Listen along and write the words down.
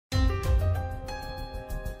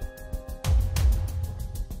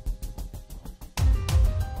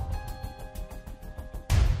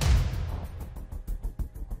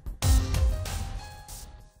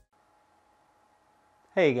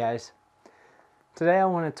Hey guys, today I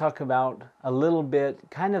want to talk about a little bit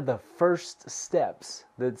kind of the first steps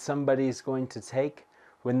that somebody's going to take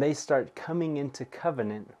when they start coming into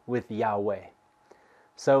covenant with Yahweh.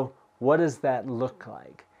 So what does that look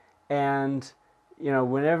like? And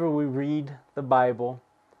whenever we read the Bible,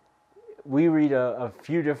 we read a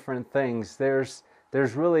few different things. There's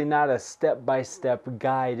really not a step-by-step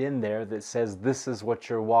guide in there that says this is what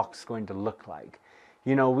your walk's going to look like.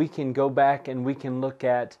 We can go back and we can look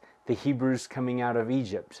at the Hebrews coming out of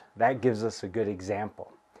Egypt. That gives us a good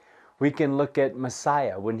example. We can look at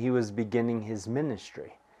Messiah when he was beginning his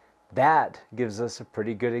ministry. That gives us a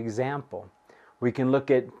pretty good example. We can look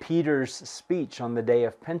at Peter's speech on the day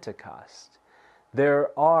of Pentecost. There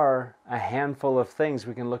are a handful of things.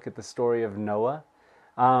 We can look at the story of Noah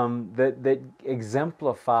that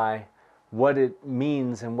exemplify what it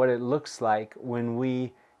means and what it looks like when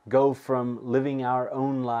we go from living our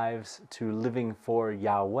own lives to living for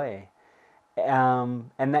Yahweh. And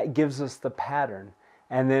that gives us the pattern.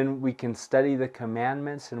 And then we can study the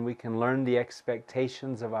commandments and we can learn the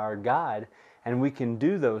expectations of our God, and we can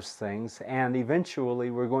do those things, and eventually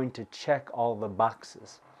we're going to check all the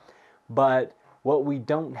boxes. But what we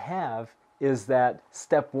don't have is that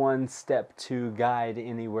step 1, step 2 guide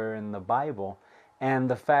anywhere in the Bible. And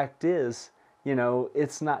the fact is,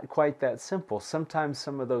 it's not quite that simple. Sometimes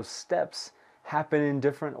some of those steps happen in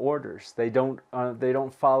different orders. They don't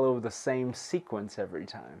follow the same sequence every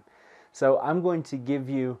time. So I'm going to give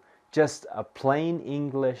you just a plain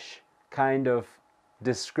English kind of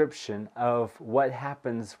description of what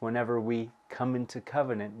happens whenever we come into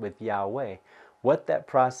covenant with Yahweh, what that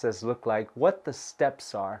process looked like, what the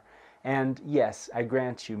steps are. And yes, I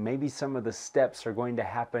grant you, maybe some of the steps are going to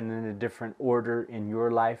happen in a different order in your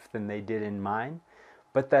life than they did in mine,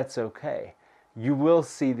 but that's okay. You will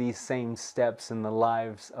see these same steps in the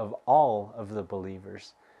lives of all of the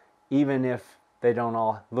believers, even if they don't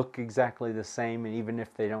all look exactly the same, and even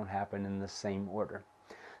if they don't happen in the same order.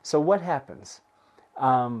 So what happens?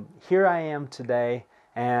 Here I am today,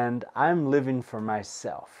 and I'm living for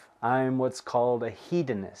myself. I'm what's called a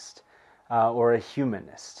hedonist or a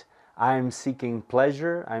humanist. I'm seeking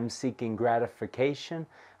pleasure, I'm seeking gratification,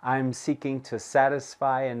 I'm seeking to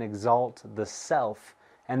satisfy and exalt the self,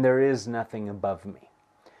 and there is nothing above me.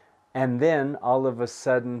 And then all of a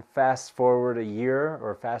sudden, fast forward a year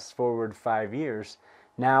or fast forward 5 years,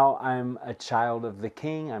 now I'm a child of the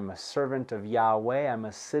King, I'm a servant of Yahweh, I'm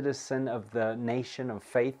a citizen of the nation of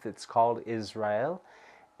faith that's called Israel,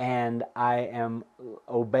 and I am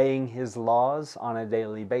obeying his laws on a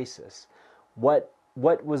daily basis.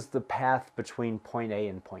 What was the path between point A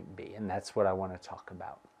and point B? And that's what I want to talk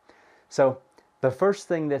about. So the first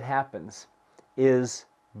thing that happens is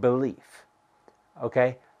belief.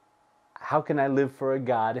 Okay? How can I live for a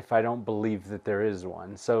God if I don't believe that there is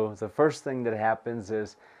one? So the first thing that happens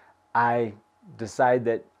is I decide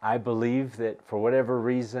that I believe that for whatever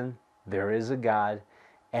reason there is a God,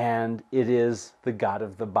 and it is the God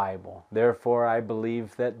of the Bible. Therefore, I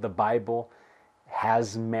believe that the Bible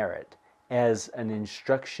has merit as an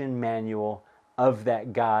instruction manual of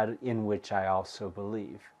that God in which I also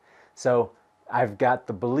believe. So I've got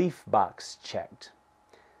the belief box checked.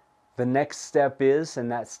 The next step is, and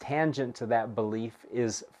that's tangent to that belief,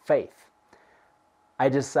 is faith. I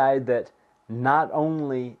decide that not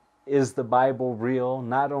only is the Bible real,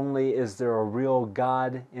 not only is there a real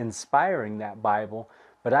God inspiring that Bible,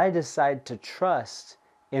 but I decide to trust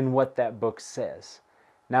in what that book says.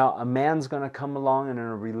 Now, a man's going to come along, and a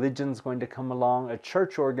religion's going to come along, a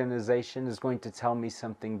church organization is going to tell me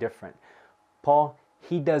something different. Paul,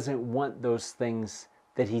 he doesn't want those things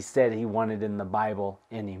that he said he wanted in the Bible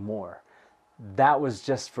anymore. That was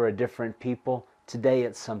just for a different people. Today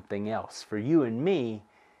it's something else. For you and me,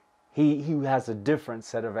 he has a different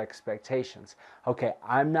set of expectations. Okay,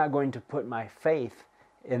 I'm not going to put my faith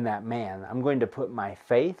in that man. I'm going to put my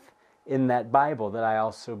faith in that Bible that I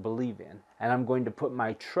also believe in. And I'm going to put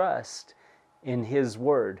my trust in his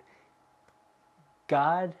word.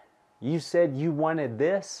 God, you said you wanted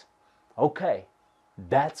this? Okay,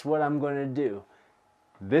 that's what I'm going to do.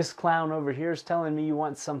 This clown over here is telling me you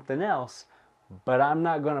want something else, but I'm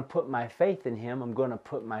not going to put my faith in him. I'm going to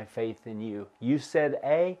put my faith in you. You said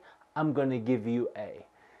A, I'm going to give you A.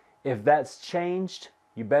 If that's changed,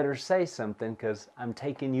 you better say something, because I'm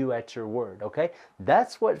taking you at your word, okay?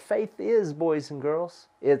 That's what faith is, boys and girls.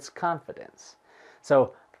 It's confidence.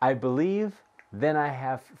 So I believe, then I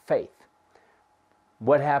have faith.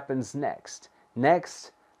 What happens next?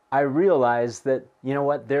 Next, I realize that, you know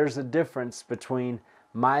what, there's a difference between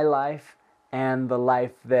my life and the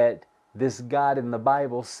life that this God in the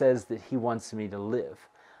Bible says that he wants me to live.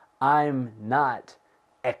 I'm not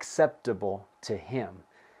acceptable to Him.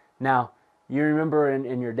 Now, you remember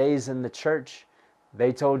in your days in the church,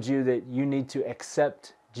 they told you that you need to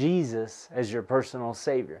accept Jesus as your personal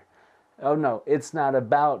Savior. Oh no, it's not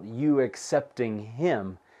about you accepting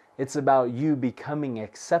Him. It's about you becoming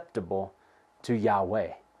acceptable to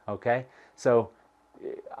Yahweh. Okay? So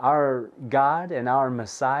our God and our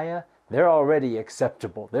Messiah, they're already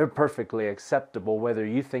acceptable. They're perfectly acceptable whether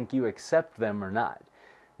you think you accept them or not.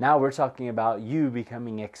 Now we're talking about you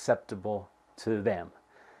becoming acceptable to them.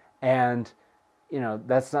 And, you know,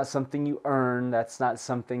 that's not something you earn. That's not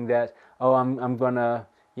something that, oh, I'm going to,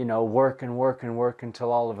 you know, work and work and work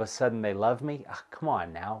until all of a sudden they love me. Oh, come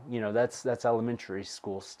on now. You know, that's elementary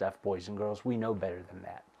school stuff, boys and girls. We know better than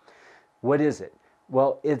that. What is it?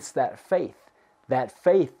 Well, it's that faith. That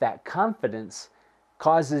faith, that confidence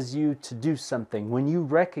causes you to do something. When you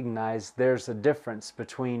recognize there's a difference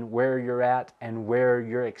between where you're at and where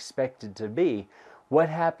you're expected to be. What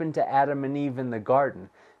happened to Adam and Eve in the garden?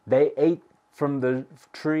 They ate from the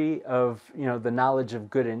tree of, you know, the knowledge of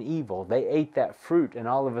good and evil. They ate that fruit, and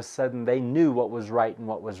all of a sudden they knew what was right and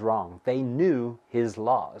what was wrong. They knew His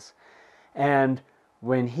laws. And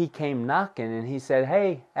when He came knocking and He said,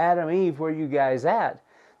 hey, Adam, Eve, where you guys at?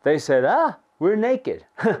 They said, we're naked.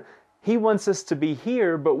 He wants us to be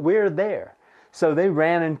here, but we're there. So they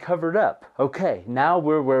ran and covered up. Okay, now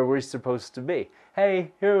we're where we're supposed to be.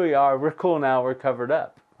 Hey, here we are. We're cool now. We're covered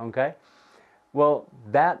up. Okay? Well,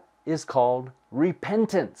 that is called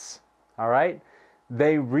repentance. All right?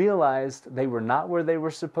 They realized they were not where they were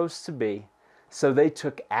supposed to be, so they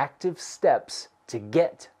took active steps to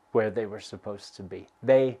get where they were supposed to be.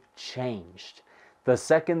 They changed. The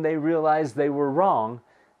second they realized they were wrong,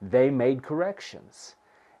 they made corrections.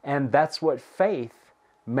 And that's what faith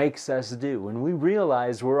makes us do. When we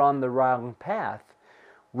realize we're on the wrong path,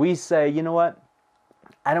 we say, you know what?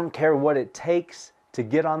 I don't care what it takes to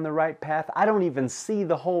get on the right path. I don't even see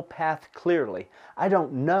the whole path clearly. I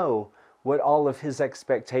don't know what all of His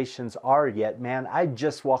expectations are yet, man. I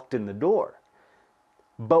just walked in the door.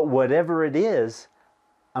 But whatever it is,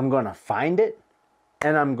 I'm going to find it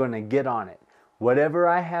and I'm going to get on it. Whatever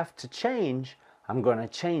I have to change, I'm going to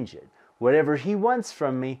change it. Whatever He wants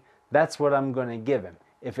from me, that's what I'm going to give Him.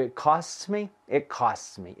 If it costs me, it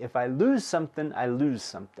costs me. If I lose something, I lose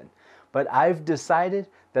something. But I've decided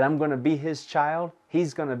that I'm going to be His child.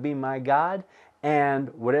 He's going to be my God.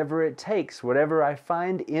 And whatever it takes, whatever I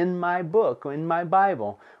find in my book, in my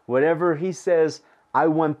Bible, whatever He says, I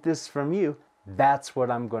want this from you, that's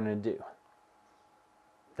what I'm going to do.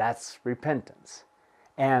 That's repentance.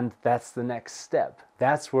 And that's the next step.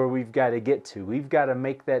 That's where we've got to get to. We've got to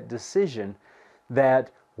make that decision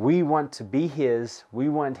that we want to be His. We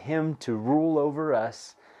want Him to rule over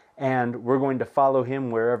us. And we're going to follow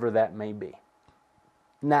Him wherever that may be.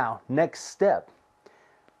 Now, next step.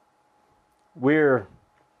 We're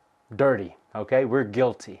dirty, okay? We're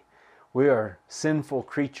guilty. We are sinful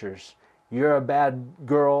creatures. You're a bad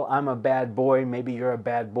girl. I'm a bad boy. Maybe you're a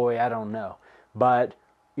bad boy. I don't know. But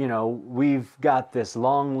you know, we've got this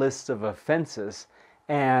long list of offenses,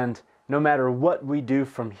 and no matter what we do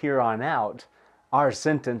from here on out, our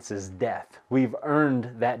sentence is death. We've earned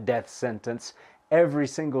that death sentence every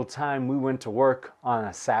single time we went to work on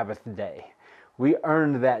a Sabbath day. We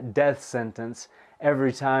earned that death sentence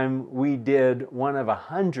every time we did one of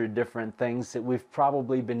 100 different things that we've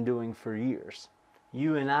probably been doing for years.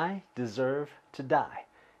 You and I deserve to die.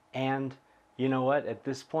 And you know what? At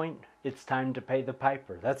this point, it's time to pay the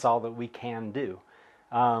piper. That's all that we can do.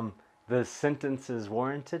 The sentence is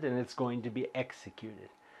warranted and it's going to be executed.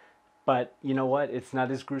 But you know what? It's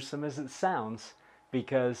not as gruesome as it sounds,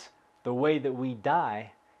 because the way that we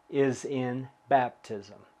die is in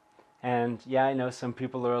baptism. And yeah, I know some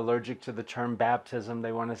people are allergic to the term baptism.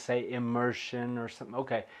 They want to say immersion or something.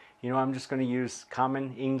 Okay, you know, I'm just going to use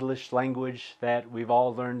common English language that we've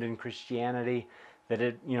all learned in Christianity, that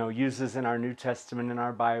it, you know, uses in our New Testament in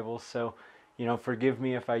our Bible. So, you know, forgive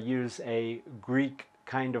me if I use a Greek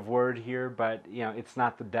kind of word here, but, you know, it's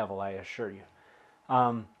not the devil, I assure you.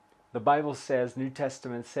 The Bible says, New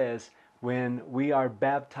Testament says, when we are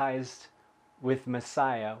baptized with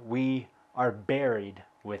Messiah, we are buried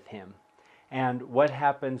with Him. And what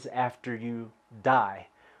happens after you die?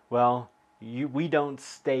 Well, we don't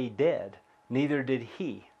stay dead. Neither did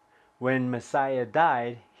He. When Messiah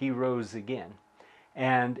died, He rose again.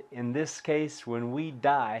 And in this case, when we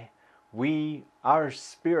die, our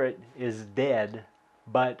spirit is dead,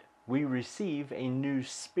 but we receive a new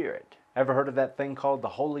spirit. Ever heard of that thing called the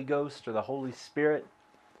Holy Ghost or the Holy Spirit?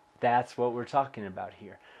 That's what we're talking about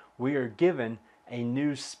here. We are given a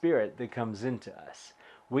new spirit that comes into us.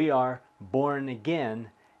 We are born again,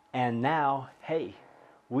 and now, hey,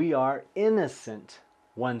 we are innocent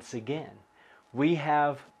once again. We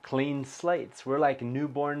have clean slates. We're like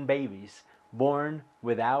newborn babies, born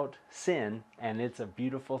without sin, and it's a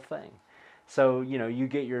beautiful thing. So, you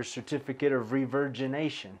get your certificate of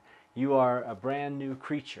revirgination. You are a brand new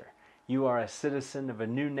creature. You are a citizen of a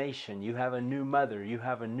new nation. You have a new mother. You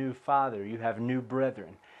have a new father. You have new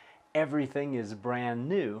brethren. Everything is brand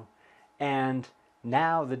new. And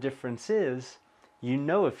now the difference is, you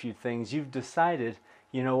know a few things. You've decided,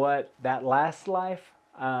 you know what, that last life,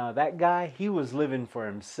 that guy, he was living for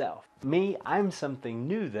himself. Me, I'm something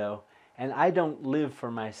new though, and I don't live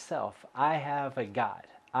for myself. I have a God.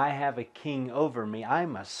 I have a king over me.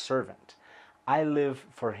 I'm a servant. I live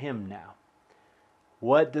for him now.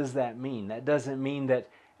 What does that mean? That doesn't mean that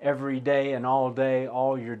every day and all day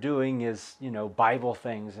all you're doing is, Bible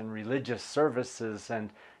things and religious services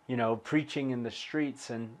and, preaching in the streets,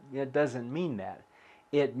 and it doesn't mean that.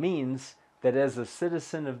 It means that as a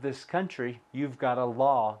citizen of this country, you've got a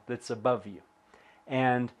law that's above you.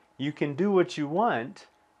 And you can do what you want.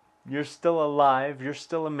 You're still alive. You're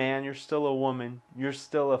still a man. You're still a woman. You're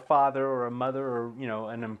still a father or a mother or,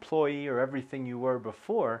 an employee or everything you were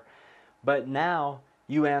before. But now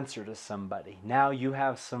you answer to somebody. Now you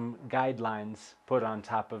have some guidelines put on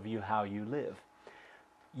top of you how you live.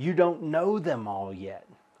 You don't know them all yet,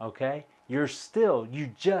 okay? You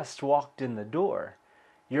just walked in the door.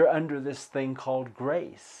 You're under this thing called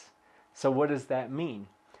grace. So what does that mean?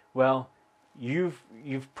 Well, you've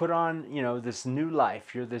put on, this new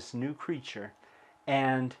life. You're this new creature,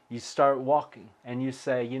 and you start walking, and you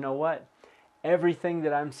say, you know what? Everything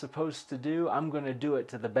that I'm supposed to do, I'm going to do it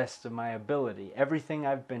to the best of my ability. Everything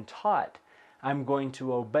I've been taught, I'm going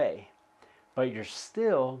to obey. But you're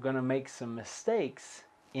still going to make some mistakes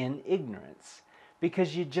in ignorance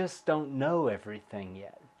because you just don't know everything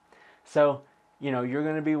yet. So, you're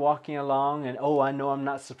going to be walking along and, oh, I know I'm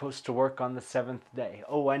not supposed to work on the seventh day.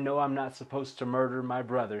 Oh, I know I'm not supposed to murder my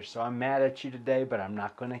brother, so I'm mad at you today, but I'm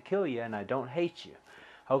not going to kill you, and I don't hate you.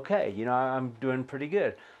 Okay, I'm doing pretty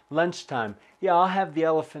good. Lunchtime, yeah, I'll have the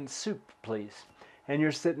elephant soup, please. And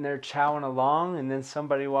you're sitting there chowing along, and then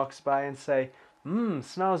somebody walks by and say,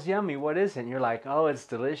 smells yummy, what is it? And you're like, oh, it's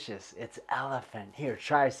delicious. It's elephant. Here,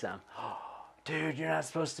 try some. Oh, dude, you're not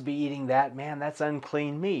supposed to be eating that, man. That's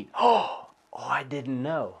unclean meat. Oh, I didn't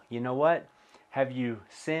know. You know what? Have you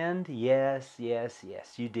sinned? Yes,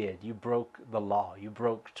 you did. You broke the law. You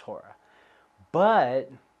broke Torah.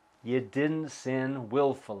 But you didn't sin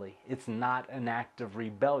willfully. It's not an act of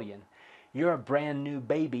rebellion. You're a brand new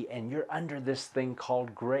baby, and you're under this thing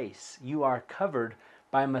called grace. You are covered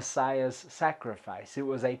by Messiah's sacrifice. It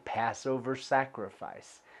was a Passover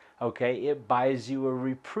sacrifice. Okay, it buys you a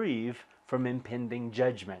reprieve from impending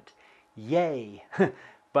judgment. Yay!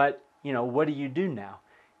 But, what do you do now?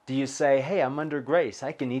 Do you say, hey, I'm under grace.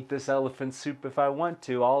 I can eat this elephant soup if I want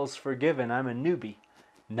to. All's forgiven. I'm a newbie.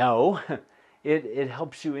 No. It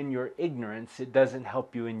helps you in your ignorance. It doesn't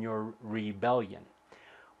help you in your rebellion.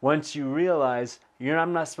 Once you realize,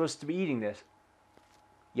 I'm not supposed to be eating this,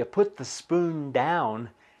 you put the spoon down,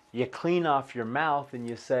 you clean off your mouth, and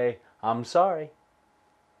you say, I'm sorry.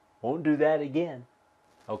 Won't do that again.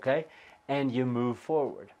 Okay? And you move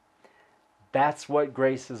forward. That's what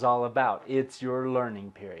grace is all about. It's your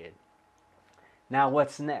learning period. Now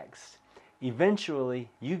what's next? Eventually,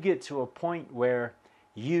 you get to a point where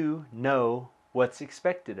you know what's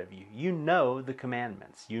expected of you. You know the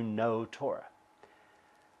commandments. You know Torah.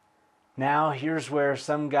 Now, here's where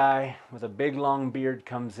some guy with a big long beard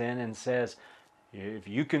comes in and says, if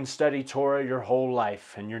you can study Torah your whole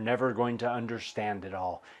life and you're never going to understand it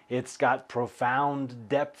all. It's got profound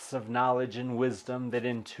depths of knowledge and wisdom that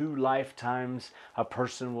in 2 lifetimes a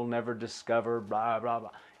person will never discover, blah, blah, blah.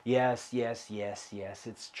 Yes,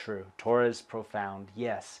 it's true. Torah is profound.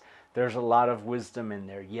 Yes, there's a lot of wisdom in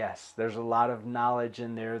there. Yes, there's a lot of knowledge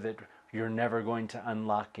in there that you're never going to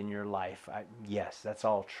unlock in your life. Yes, that's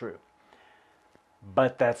all true.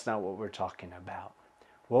 But that's not what we're talking about.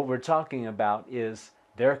 What we're talking about is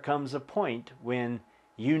there comes a point when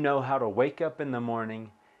you know how to wake up in the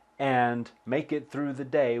morning and make it through the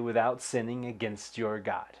day without sinning against your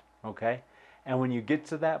God. Okay? And when you get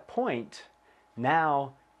to that point,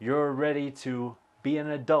 now you're ready to be an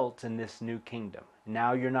adult in this new kingdom.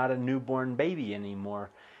 Now you're not a newborn baby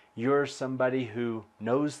anymore. You're somebody who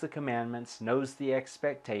knows the commandments, knows the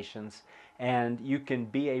expectations, and you can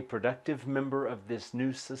be a productive member of this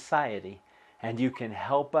new society, and you can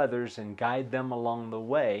help others and guide them along the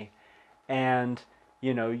way, and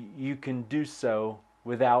you can do so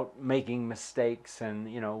without making mistakes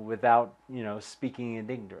and without speaking in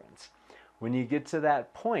ignorance. When you get to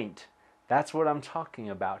that point, that's what I'm talking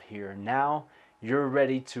about here. Now you're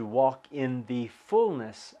ready to walk in the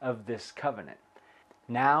fullness of this covenant.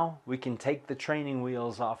 Now we can take the training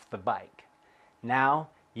wheels off the bike. Now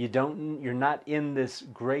you're not in this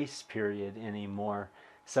grace period anymore.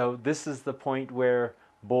 So this is the point where,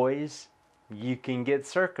 boys, you can get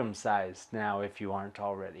circumcised now if you aren't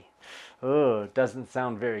already. Oh, it doesn't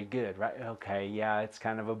sound very good, right? Okay, yeah, it's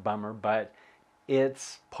kind of a bummer, but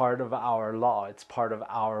it's part of our law. It's part of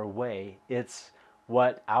our way. It's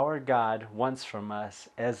what our God wants from us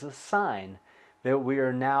as a sign that we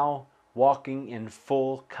are now walking in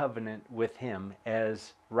full covenant with Him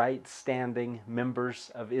as right-standing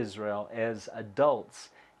members of Israel, as adults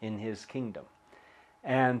in His kingdom.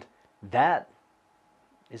 And that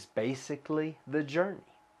is basically the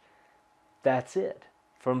journey. That's it,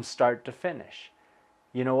 from start to finish.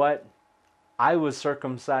 You know what? I was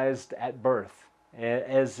circumcised at birth,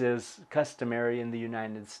 as is customary in the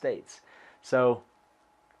United States. So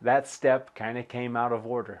that step kind of came out of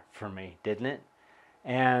order for me, didn't it?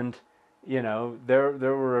 And, you know, there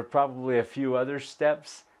were probably a few other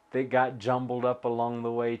steps that got jumbled up along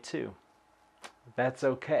the way too. That's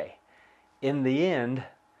okay. In the end,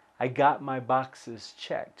 I got my boxes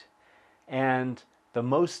checked. And the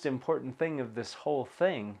most important thing of this whole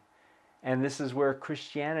thing, and this is where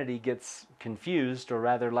Christianity gets confused, or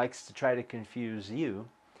rather likes to try to confuse you,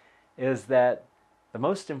 is that the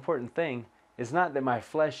most important thing is not that my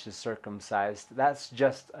flesh is circumcised. That's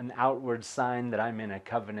just an outward sign that I'm in a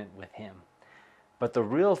covenant with Him. But the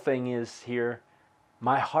real thing is here,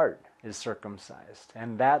 my heart is circumcised.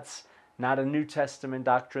 And that's not a New Testament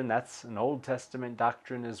doctrine. That's an Old Testament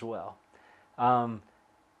doctrine as well.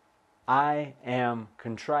 I am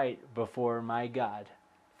contrite before my God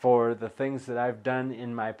for the things that I've done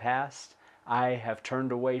in my past. I have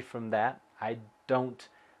turned away from that. I don't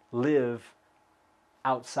live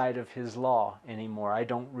outside of His law anymore. I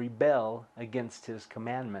don't rebel against His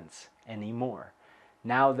commandments anymore.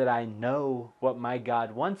 Now that I know what my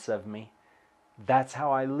God wants of me, that's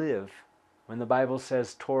how I live. When the Bible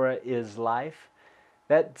says Torah is life,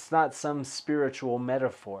 that's not some spiritual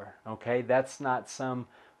metaphor, okay? That's not some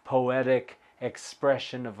poetic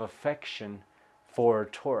expression of affection for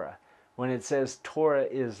Torah. When it says Torah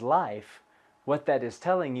is life, what that is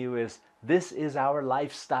telling you is this is our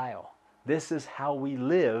lifestyle. This is how we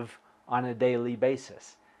live on a daily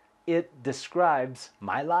basis. It describes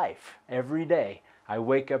my life every day. I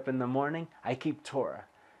wake up in the morning, I keep Torah.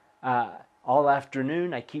 All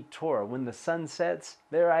afternoon, I keep Torah. When the sun sets,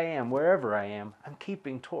 there I am. Wherever I am, I'm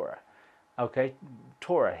keeping Torah. Okay?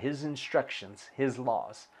 Torah, His instructions, His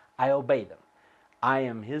laws. I obey them. I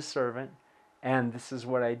am His servant, and this is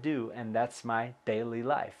what I do, and that's my daily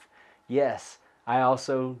life. Yes, I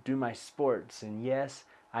also do my sports, and yes,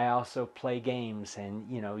 I also play games, and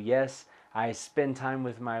yes, I spend time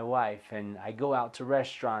with my wife, and I go out to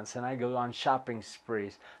restaurants, and I go on shopping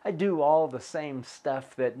sprees. I do all the same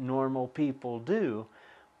stuff that normal people do,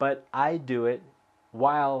 but I do it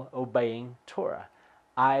while obeying Torah.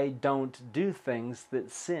 I don't do things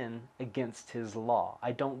that sin against His law.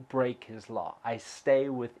 I don't break His law. I stay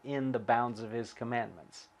within the bounds of His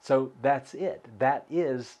commandments. So that's it. That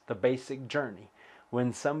is the basic journey.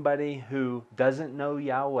 When somebody who doesn't know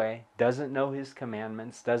Yahweh, doesn't know His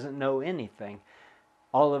commandments, doesn't know anything,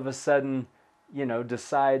 all of a sudden,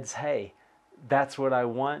 decides, hey, that's what I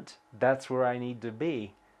want, that's where I need to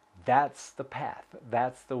be, that's the path.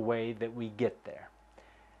 That's the way that we get there.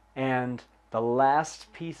 And the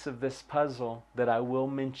last piece of this puzzle that I will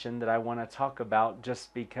mention, that I want to talk about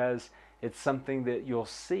just because it's something that you'll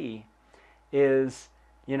see, is,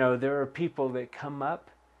 there are people that come up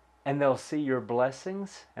and they'll see your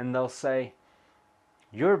blessings and they'll say,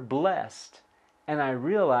 you're blessed, and I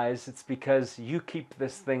realize it's because you keep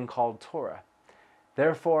this thing called Torah.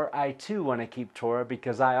 Therefore, I too want to keep Torah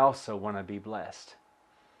because I also want to be blessed.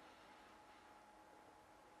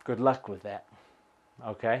 Good luck with that,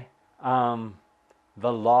 okay?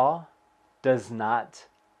 The law does not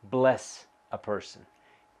bless a person.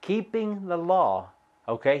 Keeping the law,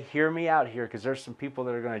 okay, hear me out here, because there's some people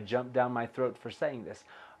that are going to jump down my throat for saying this.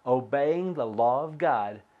 Obeying the law of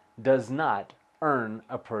God does not earn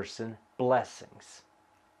a person blessings.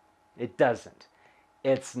 It doesn't.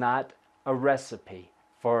 It's not a recipe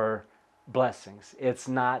for blessings. It's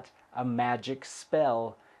not a magic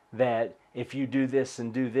spell that if you do this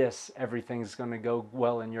and do this, everything's going to go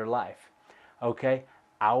well in your life. Okay?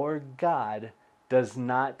 Our God does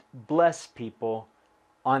not bless people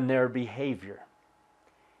on their behavior.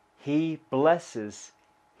 He blesses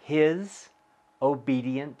His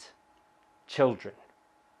obedient children.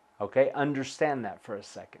 Okay? Understand that for a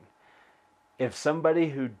second. If somebody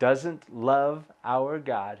who doesn't love our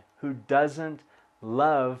God, who doesn't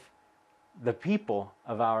love the people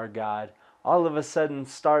of our God all of a sudden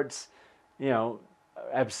starts,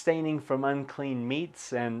 abstaining from unclean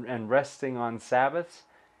meats and resting on Sabbaths,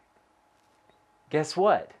 guess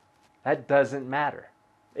what? That doesn't matter.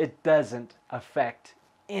 It doesn't affect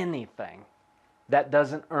anything. That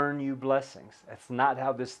doesn't earn you blessings. That's not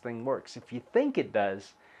how this thing works. If you think it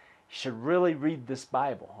does, you should really read this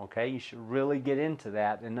Bible, okay? You should really get into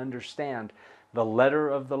that and understand the letter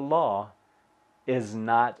of the law is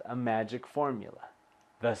not a magic formula.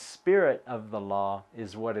 The spirit of the law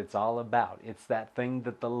is what it's all about. It's that thing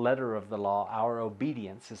that the letter of the law, our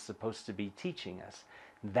obedience, is supposed to be teaching us.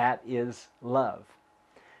 That is love.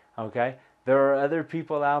 Okay? There are other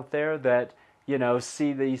people out there that,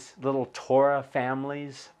 see these little Torah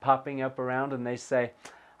families popping up around and they say,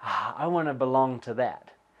 I want to belong to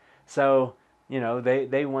that. So,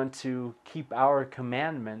 they want to keep our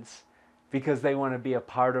commandments because they want to be a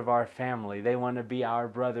part of our family. They want to be our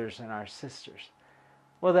brothers and our sisters.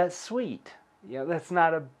 Well, that's sweet. That's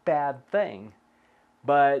not a bad thing.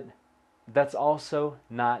 But that's also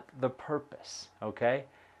not the purpose, okay?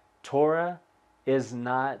 Torah is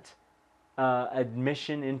not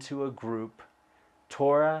admission into a group.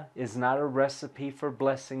 Torah is not a recipe for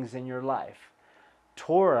blessings in your life.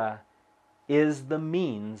 Torah is the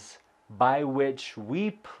means by which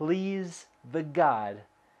we please the God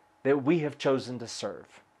that we have chosen to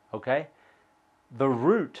serve, okay? The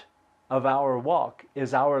root of our walk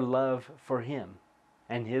is our love for Him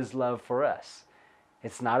and His love for us.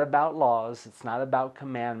 It's not about laws. It's not about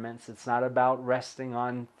commandments. It's not about resting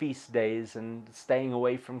on feast days and staying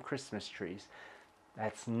away from Christmas trees.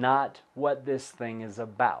 That's not what this thing is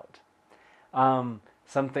about.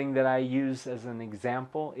 Something that I use as an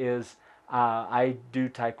example is I do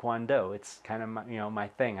Taekwondo. It's kind of my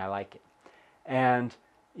thing. I like it. And,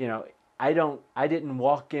 I didn't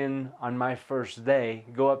walk in on my first day,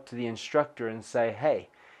 go up to the instructor and say, hey,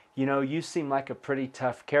 you seem like a pretty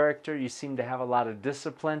tough character. You seem to have a lot of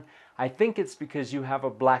discipline. I think it's because you have a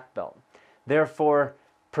black belt. Therefore,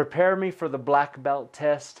 prepare me for the black belt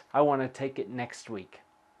test. I want to take it next week.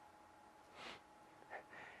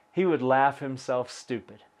 He would laugh himself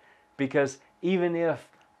stupid, because even if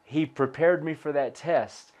he prepared me for that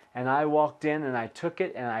test and I walked in and I took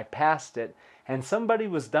it and I passed it, and somebody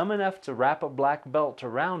was dumb enough to wrap a black belt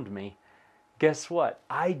around me, guess what?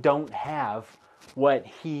 I don't have what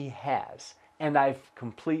he has, and I've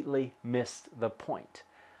completely missed the point.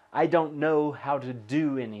 I don't know how to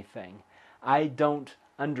do anything. I don't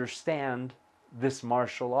understand this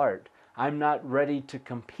martial art. I'm not ready to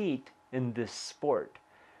compete in this sport.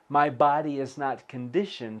 My body is not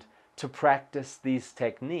conditioned to practice these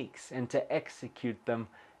techniques and to execute them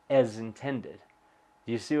as intended.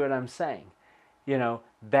 Do you see what I'm saying?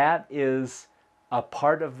 That is a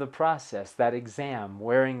part of the process, that exam,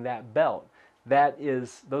 wearing that belt.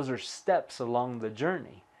 Those are steps along the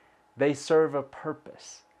journey. They serve a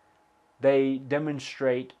purpose. They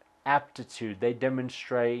demonstrate aptitude. They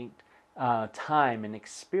demonstrate time and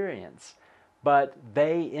experience. But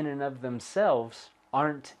they, in and of themselves,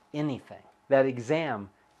 aren't anything. That exam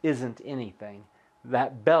isn't anything.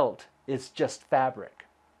 That belt is just fabric.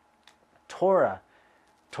 Torah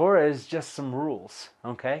is just some rules,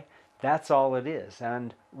 okay? That's all it is.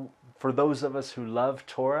 And for those of us who love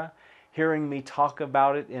Torah, hearing me talk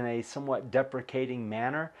about it in a somewhat deprecating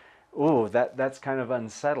manner, that's kind of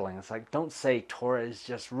unsettling. It's like, don't say Torah is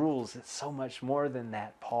just rules. It's so much more than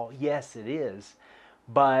that, Paul. Yes, it is.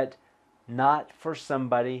 But not for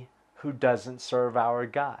somebody who doesn't serve our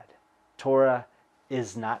God. Torah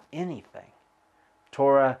is not anything.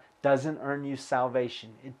 Torah doesn't earn you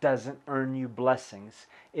salvation. It doesn't earn you blessings.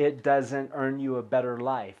 It doesn't earn you a better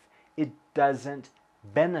life. It doesn't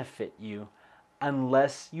benefit you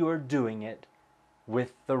unless you are doing it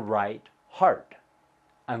with the right heart.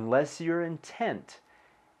 Unless your intent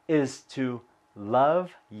is to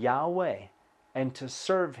love Yahweh and to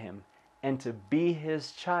serve Him and to be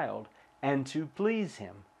His child and to please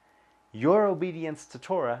Him. Your obedience to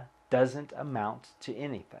Torah doesn't amount to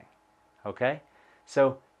anything. Okay?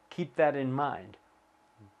 So keep that in mind.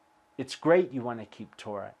 It's great you want to keep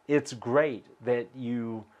Torah. It's great that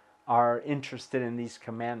you are interested in these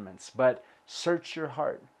commandments, but search your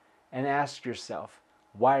heart and ask yourself,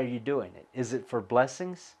 why are you doing it? Is it for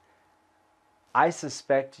blessings? I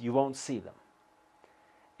suspect you won't see them.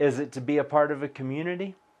 Is it to be a part of a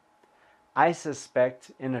community? I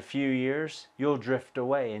suspect in a few years you'll drift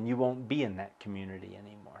away and you won't be in that community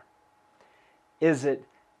anymore. Is it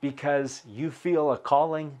because you feel a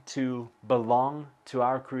calling to belong to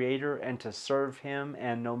our Creator and to serve Him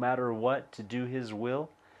and no matter what, to do His will?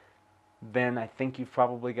 then I think you've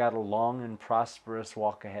probably got a long and prosperous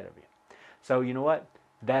walk ahead of you. So you know what?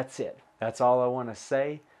 That's it. That's all I want to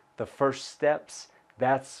say. The first steps,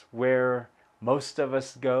 that's where most of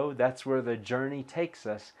us go. That's where the journey takes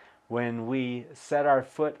us when we set our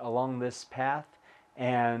foot along this path.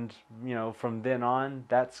 And, from then on,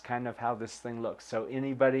 that's kind of how this thing looks. So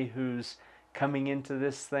anybody who's coming into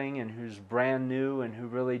this thing and who's brand new and who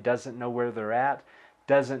really doesn't know where they're at,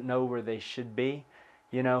 doesn't know where they should be,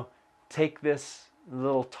 take this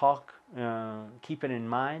little talk, keep it in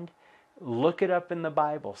mind, look it up in the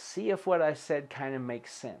Bible, see if what I said kind of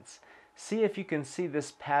makes sense. See if you can see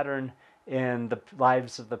this pattern in the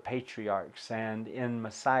lives of the patriarchs and in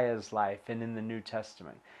Messiah's life and in the New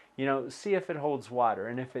Testament. See if it holds water.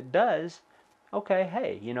 And if it does, okay,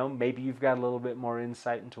 hey, maybe you've got a little bit more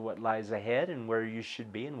insight into what lies ahead and where you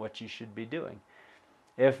should be and what you should be doing.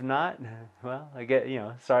 If not, well, I get,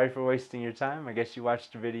 sorry for wasting your time. I guess you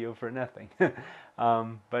watched the video for nothing.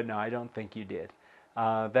 But no, I don't think you did.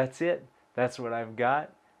 That's it. That's what I've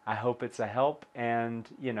got. I hope it's a help. And,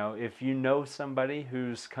 if you know somebody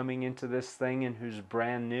who's coming into this thing and who's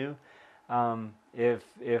brand new, if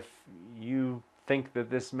you think that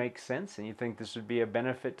this makes sense and you think this would be a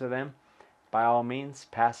benefit to them, by all means,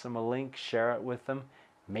 pass them a link, share it with them.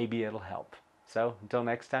 Maybe it'll help. So until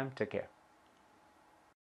next time, take care.